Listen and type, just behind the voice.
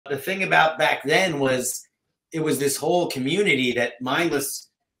the thing about back then was it was this whole community that Mindless,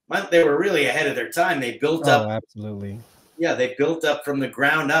 they were really ahead of their time. They built up. Oh, absolutely. Yeah, they built up from the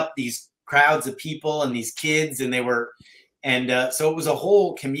ground up these crowds of people and these kids, and they were, and so it was a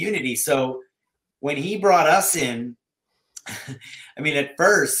whole community. So when he brought us in, I mean, at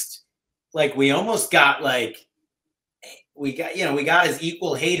first, like we almost got like we got his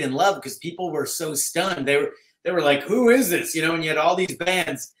equal hate and love because people were so stunned. They were like, "Who is this?" You know, and you had all these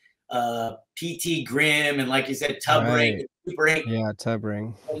bands, PT Grimm, and like you said, Tub Ring, Right. Super 8. Yeah,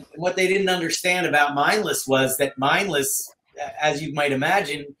 Tubring. And what they didn't understand about Mindless was that Mindless, as you might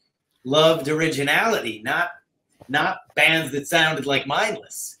imagine, loved originality, not bands that sounded like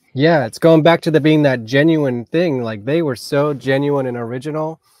Mindless. Yeah, it's going back to being that genuine thing. Like they were so genuine and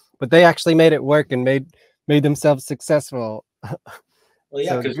original, but they actually made it work and made themselves successful. Well, yeah,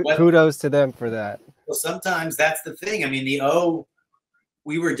 So because kudos to them for that. well, sometimes that's the thing. I mean, the O,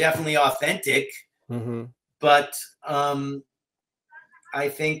 we were definitely authentic, but I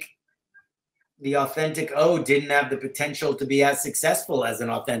think the authentic O didn't have the potential to be as successful as an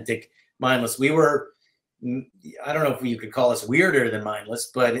authentic Mindless. We were, I don't know if you could call us weirder than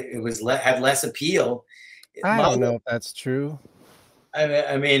Mindless, but it was had less appeal. I don't know if that's true.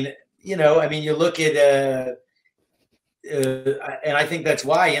 I mean, you know, I mean, you look at, and I think that's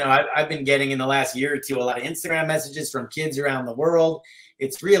why, you know, I've been getting in the last year or two a lot of Instagram messages from kids around the world.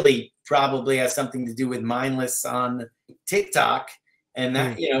 It's really probably has something to do with Mindless on TikTok, and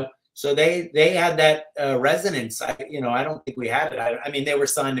that, you know, so they had that resonance. I don't think we had it. I mean, they were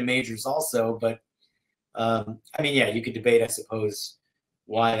signed to majors also, but I mean, yeah, you could debate, I suppose,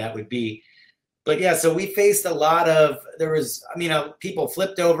 why that would be. But yeah, so we faced a lot of, people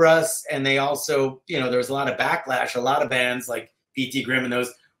flipped over us, and they also, you know, there was a lot of backlash. A lot of bands like PT Grimm and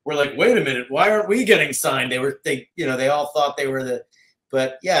those were like, wait a minute, why aren't we getting signed? They all thought they were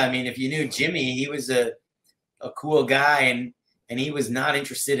but yeah, I mean, if you knew Jimmy, he was a cool guy, and he was not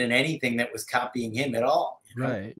interested in anything that was copying him at all. You know? Right.